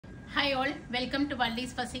Hi all, welcome to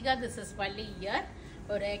Valli's Fasika. This is Valli here.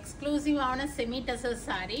 ஒரு எக்ஸ்க்ளூசிவான semi tussar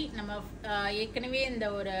sorry நம்ம ஏற்கனவே இந்த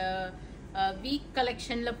ஒரு வீக்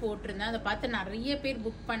கலெக்ஷனில் போட்டிருந்தேன். அதை பார்த்து நிறைய பேர்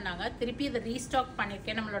புக் பண்ணாங்க. திருப்பி அதை ரீஸ்டாக்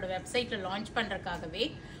பண்ணியிருக்கேன் நம்மளோட வெப்சைட்டில் லான்ச் பண்ணுறதுக்காகவே.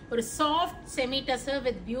 ஒரு soft semi tussar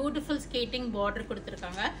with beautiful skating border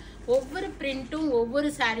கொடுத்துருக்காங்க. ஒவ்வொரு பிரிண்ட்டும் ஒவ்வொரு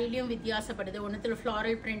சாரிலையும் வித்தியாசப்படுது. ஒன்றுத்தில்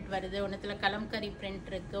ஃப்ளாரல் பிரிண்ட் வருது, ஒன்றுத்தில் கலம்கரி பிரிண்ட்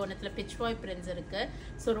இருக்குது, ஒன்றுத்தில் பிச்வாய் பிரிண்ட்ஸ் இருக்குது.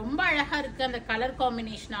 ஸோ ரொம்ப அழகாக இருக்குது. அந்த கலர்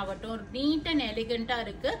காம்பினேஷன் ஆகட்டும் நீட் அண்ட் எலிகண்ட்டாக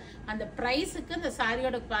இருக்குது. அந்த ப்ரைஸுக்கு அந்த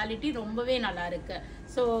சாரியோட குவாலிட்டி ரொம்பவே நல்லா இருக்குது.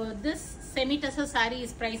 So this semi tussar sorry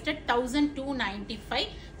is priced at 1295.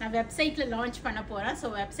 நான் வெப்சைட்டில் லான்ச் பண்ண போகிறேன். ஸோ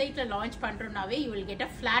வெப்சைட்டில் launch பண்ணுறோன்னாவே you will get a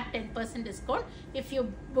flat 10% discount if you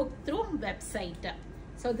book through website.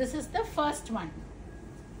 So this is the first one.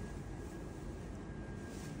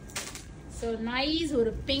 So nice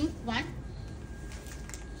ஒரு பிங்க் ஒன்.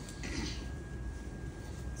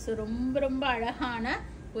 ஸோ ரொம்ப ரொம்ப அழகான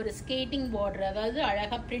ஒரு ஸ்கேட்டிங் பார்டர், அதாவது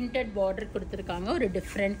அழகாக பிரிண்டட் பார்டர் கொடுத்துருக்காங்க. ஒரு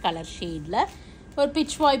டிஃப்ரெண்ட் கலர் ஷேடில் ஒரு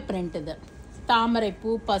பிச்வாய் பிரிண்ட். இது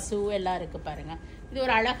தாமரைப்பூ பசு எல்லாம் இருக்குது பாருங்கள். இது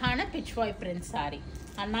ஒரு அழகான pichwai print sorry.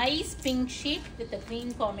 Nice pink shade with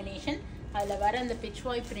green combination. அதில் வர அந்த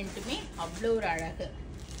பிச்வாய் பிரிண்ட்டுமே அவ்வளோ ஒரு அழகு.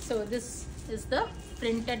 So this is the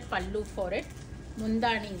printed பல்லு ஃபார் இட்.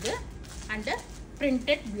 முந்தானி இது அண்ட்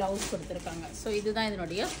பிரிண்டட் ப்ளவுஸ் கொடுத்துருக்காங்க. ஸோ இதுதான்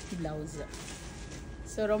இதனுடைய ப்ளவுஸு.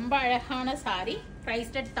 ஸோ ரொம்ப அழகான sorry.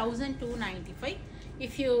 Prized at 1295.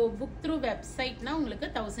 If you book through வெப்சைட்னா உங்களுக்கு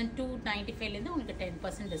 1295லேருந்து உங்களுக்கு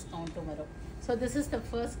 10% டிஸ்கவுண்ட்டும் வரும். So this is the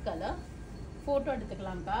first colour. Photo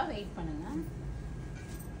எடுத்துக்கலாம்க்கா, wait பண்ணுங்க.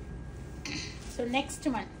 So next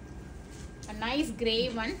one nice grey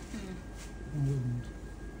one.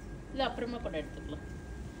 இல்லை அப்புறமா கூட எடுத்துக்கலாம்.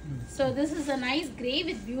 So this is a nice grey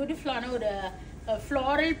with பியூட்டிஃபுல்லான ஒரு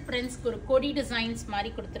ஃப்ளாரல் பிரிண்ட்ஸ்க்கு ஒரு கொடி டிசைன்ஸ்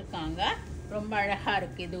மாதிரி கொடுத்துருக்காங்க. ரொம்ப அழகாக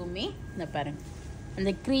இருக்குது. இதுவுமே இந்த பாருங்க,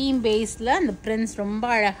 அந்த க்ரீம் பேஸில் அந்த பிரிண்ட்ஸ் ரொம்ப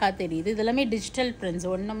அழகாக தெரியுது. இது எல்லாமே டிஜிட்டல் பிரிண்ட்ஸ்,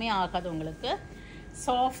 ஒன்றுமே ஆகாது. உங்களுக்கு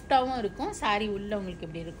சாஃப்டாகவும் இருக்கும். சாரீ உள்ள உங்களுக்கு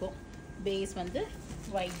இப்படி இருக்கும். பேஸ் வந்து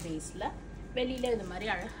ஒயிட் பேஸில், வெளியில் இது மாதிரி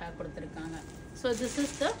அழகாக கொடுத்துருக்காங்க. So this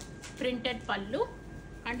is the printed பல்லு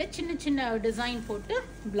அண்டு சின்ன சின்ன டிசைன் போட்டு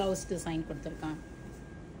ப்ளவுஸ் டிசைன் கொடுத்துருக்காங்க.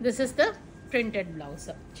 This is the printed blouse.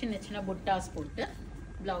 சின்ன சின்ன புட்டாஸ் போட்டு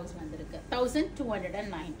ப்ளவுஸ் வந்திருக்கு.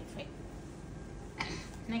 1295.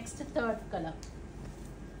 Next third colour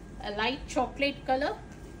light chocolate colour.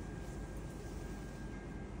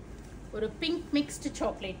 ஒரு பிங்க் மிக்ஸ்டு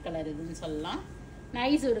சாக்லேட் கலர் இதுன்னு சொல்லலாம்.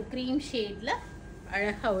 நைஸ் ஒரு க்ரீம் ஷேடில்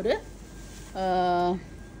அழகாக ஒரு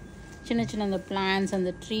சின்ன சின்ன அந்த பிளான்ஸ்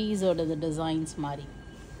அந்த ட்ரீஸோட டிசைன்ஸ் மாதிரி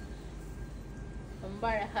ரொம்ப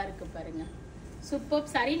அழகாக இருக்குது பாருங்கள்.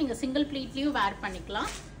 Super sorry. நீங்கள் சிங்கிள் ப்ளீட்லேயும் வேர்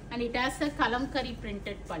பண்ணிக்கலாம். And it has a kalamkari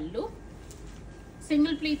printed பல்லு.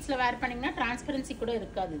 சிங்கிள் ப்ளீட்ஸில் வேர் பண்ணிங்கன்னா டிரான்ஸ்பரன்சி கூட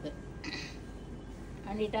இருக்காது இது.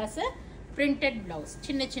 And it has a printed blouse.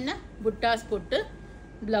 சின்ன சின்ன புட்டாஸ் போட்டு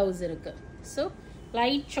ப்ளவுஸ் இருக்குது. ஸோ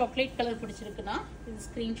லைட் சாக்லேட் கலர் பிடிச்சிருக்குன்னா இது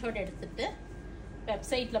ஸ்க்ரீன்ஷாட் எடுத்துகிட்டு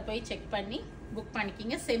வெப்சைட்டில் போய் செக் பண்ணி புக்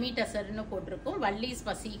பண்ணிக்கிங்க. செமி டசர்னு போட்டிருக்கோம்.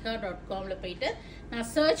 vallisvasika.comல போயிட்டு நான்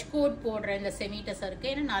சர்ச் கோட் போடுறேன் இந்த செமி டசருக்கு.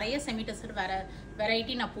 ஏன்னா நிறைய செமி டசர்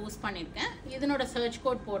வெரைட்டி நான் போஸ்ட் பண்ணியிருக்கேன். இதனோட சர்ச்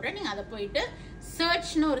கோட் போடுறேன். நீங்கள் அதை போயிட்டு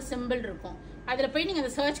சர்ச்னு ஒரு சிம்பிள் இருக்கும், அதில் போய் நீங்கள்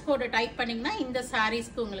அந்த சர்ச் கோடை டைப் பண்ணிங்கன்னா இந்த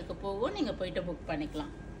சாரீஸ்க்கு உங்களுக்கு போகும். நீங்கள் போயிட்டு புக்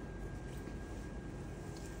பண்ணிக்கலாம்.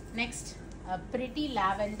 நெக்ஸ்ட் பிரிட்டி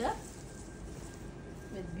லாவெண்டர்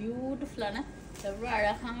வித் பியூட்டிஃபுல்லான எவ்வளோ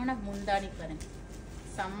அழகான முந்தானி பாருங்க.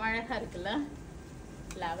 செம்ம அழகாக இருக்குல்ல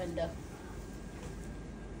லாவெண்டர்.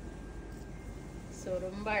 ஸோ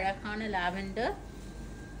ரொம்ப அழகான லாவெண்டர்.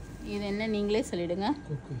 இது என்ன நீங்களே சொல்லிடுங்க.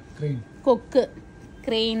 கொக்கு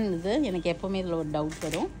கிரெயின். இது எனக்கு எப்போவுமே இதில் ஒரு டவுட்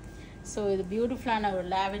வரும். ஸோ இது பியூட்டிஃபுல்லான ஒரு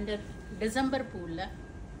லாவெண்டர். டிசம்பர் பூவில்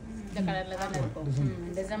இந்த கலரில் தான் இருக்கும்.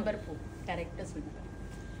 டிசம்பர் பூ கரெக்டாக சொல்லுங்கள்.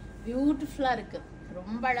 பியூட்டிஃபுல்லாக இருக்குது.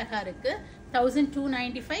 ரொம்ப அழகாக இருக்குது.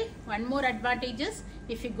 1295. One more advantages,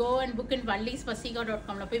 if you go and book இன்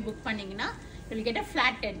vallisvasika.comல போய் புக் பண்ணிங்கன்னா you will get a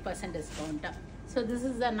flat 10% discount. So this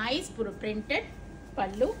is a nice ஒரு பிரிண்டட்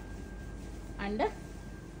பல்லு and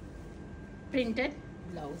printed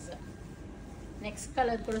blouse. Next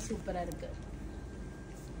colour கூட சூப்பராக இருக்குது.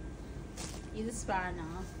 இது ஸ்வானா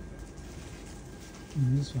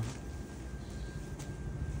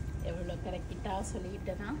எவ்வளோ கரெக்டாக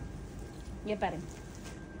சொல்லிட்டேன்னா இங்கே பாருங்க.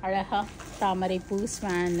 அழகா தாமரை பூ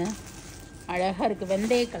ஸ்வானு அழகாக இருக்குது.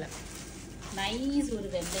 வெந்தய கலர். நைஸ் ஒரு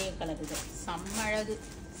வெந்தய கலர். இது செம்ம அழகு.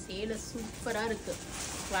 சேலை சூப்பராக இருக்குது.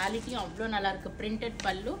 குவாலிட்டியும் அவ்வளோ நல்லாயிருக்கு. பிரிண்டட்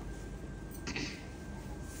பல்லு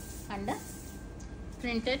அண்ட்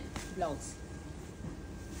பிரிண்டட் ப்ளவுஸ்.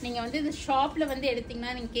 நீங்கள் வந்து இது ஷாப்பில் வந்து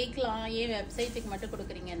எடுத்திங்கன்னா நீங்கள் கேட்கலாம், ஏன் வெப்சைட்டுக்கு மட்டும்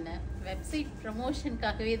கொடுக்குறீங்கன்னு. வெப்சைட்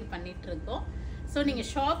ப்ரமோஷனுக்காகவே இது பண்ணிகிட்ருக்கோம். ஸோ நீங்கள்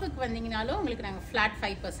ஷாப்புக்கு வந்தீங்கனாலும் உங்களுக்கு நாங்கள் ஃப்ளாட்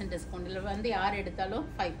 5% டிஸ்கவுண்ட் இல்லை வந்து யார் எடுத்தாலும்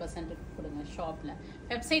 5% கொடுங்க ஷாப்பில்.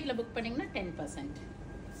 வெப்சைட்டில் புக் பண்ணிங்கன்னா 10%.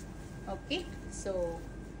 ஓகே, ஸோ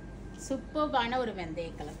சூப்பர்பான ஒரு வெந்தய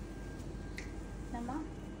கலர். நம்ம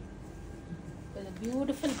ஒரு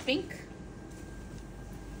பியூட்டிஃபுல் பிங்க்,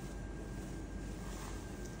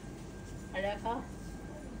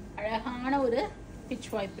 அழகான ஒரு பிச்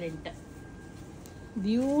வாய் பிரிண்ட்,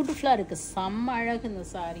 பியூட்டிஃபுல்லாக இருக்குது, செம்ம அழகு இந்த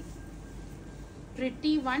சாரி.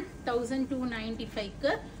 pretty one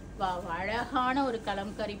 1295க்கு அழகான ஒரு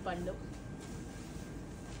கலம்கரி பல்லு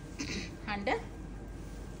and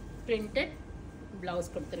printed blouse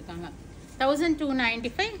கொடுத்திருக்காங்க.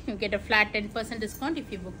 1295 you get a flat 10% discount if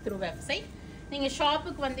you book through website. நீங்க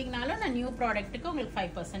ஷாப்புக்கு வந்தீங்கனாலும் நான் நியூ ப்ராடக்ட்டுக்கு உங்களுக்கு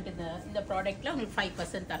 5% இந்த ப்ராடக்ட்ல உங்களுக்கு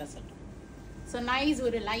 5% தர சொல்றேன். ஸோ நைஸ்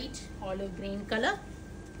ஒரு லைட் ஆலிவ் கிரீன் கலர்,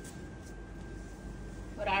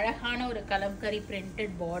 ஒரு அழகான ஒரு kalamkari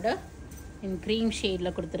printed border in cream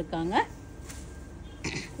ஷேடில் கொடுத்துருக்காங்க.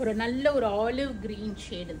 ஒரு நல்ல ஒரு ஆலிவ் க்ரீன்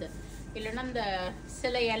ஷேடு இது, இல்லைன்னா இந்த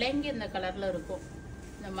சில இலைங்க இந்த கலரில் இருக்கும்,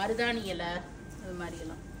 இந்த மருதாணி இலை அது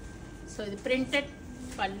மாதிரியெல்லாம். ஸோ இது பிரிண்டட்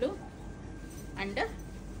பல்லு அண்டு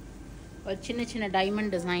ஒரு சின்ன சின்ன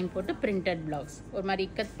டைமண்ட் டிசைன் போட்டு பிரிண்டட் ப்ளவுஸ், ஒரு மாதிரி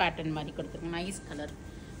இக்கத் பேட்டர்ன் மாதிரி கொடுத்துருக்காங்க. நைஸ் கலர்,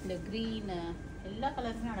 இந்த க்ரீனு எல்லா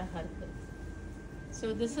கலருமே அழகாக இருக்குது. So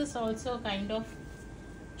this is also kind of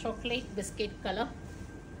chocolate biscuit colour.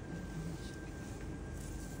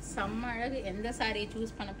 செம்ம அழகு. எந்த சாரியை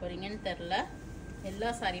சூஸ் பண்ண போகிறீங்கன்னு தெரில, எல்லா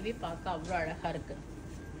சாரியுமே பார்க்க அவ்வளோ அழகாக இருக்குது.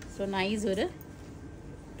 ஸோ நைஸ் ஒரு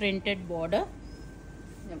பிரிண்டட் பார்டர்,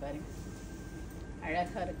 இங்கே பாருங்க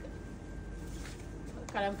அழகாக இருக்குது.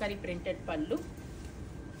 கலம்கரி பிரிண்டட் பல்லு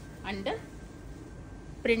அண்டு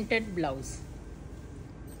பிரிண்டட் ப்ளவுஸ்.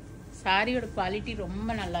 சாரியோட குவாலிட்டி ரொம்ப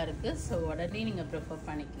நல்லா இருக்குது. ஸோ உடனே நீங்கள் ப்ரிஃபர்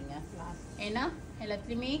பண்ணிக்கோங்க. ஏன்னா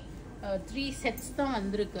எல்லாத்துலேயுமே 3 செட்ஸ் தான்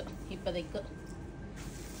வந்திருக்கு இப்போதைக்கு.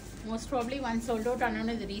 Most probably once sold out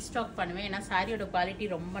ஆனோன்னு இது ரீஸ்டாக் பண்ணுவேன், ஏன்னா சாரியோட குவாலிட்டி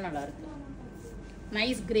ரொம்ப நல்லாயிருக்கு.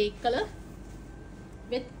 Nice grey colour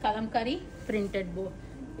with kalamkari printed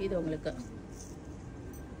இது உங்களுக்கு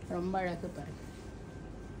ரொம்ப அழகு பாருங்க,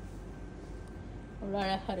 அவ்வளோ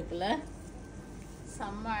அழகாக இருக்குல்ல,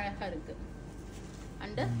 செம்ம அழகாக இருக்குது.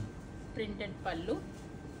 அண்டு பிரிண்டட் பல்லு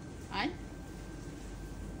அண்ட்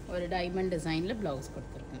ஒரு டைமண்ட் டிசைனில் ப்ளவுஸ்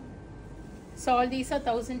கொடுத்துருக்கேன். So all these are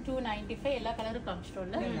 1295. எல்லா கலரும்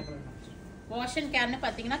காமிச்சிட்டோம்ல. வாஷ் அண்ட் கேர்னு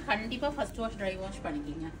பார்த்தீங்கன்னா கண்டிப்பாக ஃபர்ஸ்ட் வாஷ் ட்ரை வாஷ்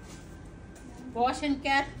பண்ணிக்கிங்க. Wash and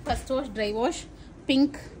care first wash dry wash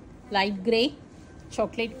pink, light grey,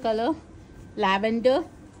 chocolate colour, lavender,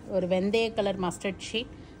 ஒரு வெந்தய colour mustard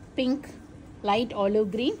shade, pink, light olive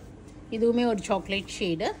green, இதுவுமே ஒரு சாக்லேட்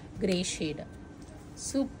ஷேடு, கிரே ஷேடு.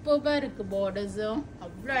 சூப்பராக இருக்குது. பார்டர்ஸும்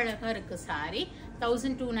அவ்வளோ அழகாக இருக்குது. சாரி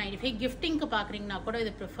 1295. கிஃப்டிங்க்கு பார்க்குறீங்கன்னா கூட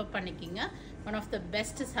இதை ப்ரிஃபர் பண்ணிக்கிங்க. ஒன் ஆஃப் த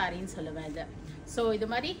பெஸ்ட் சாரின்னு சொல்லுவேன் இதை. ஸோ இது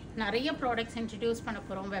மாதிரி நிறைய ப்ராடக்ட்ஸ் இன்ட்ரடியூஸ் பண்ண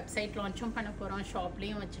போகிறோம், வெப்சைட் லான்ச்சும் பண்ண போகிறோம்,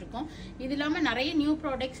 ஷாப்லேயும் வச்சுருக்கோம். இது இல்லாமல் நிறைய நியூ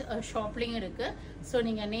ப்ராடக்ட்ஸ் ஷாப்லேயும் இருக்குது. ஸோ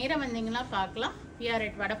நீங்கள் நேராக வந்தீங்கன்னா பார்க்கலாம். We are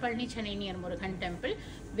at Vadapalani, Chennai near Murugan Temple,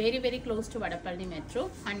 very very close to Vadapalani Metro,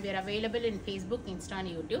 and we are available in Facebook, Insta and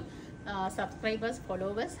YouTube. Subscribe us,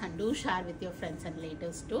 follow us, and do share with your friends and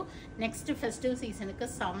relatives too. Next festive season ku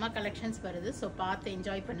summer collections varudhu, so paathu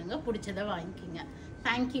enjoy pannunga, pudichadha vaanginga.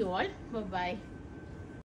 Thank you all. Bye bye.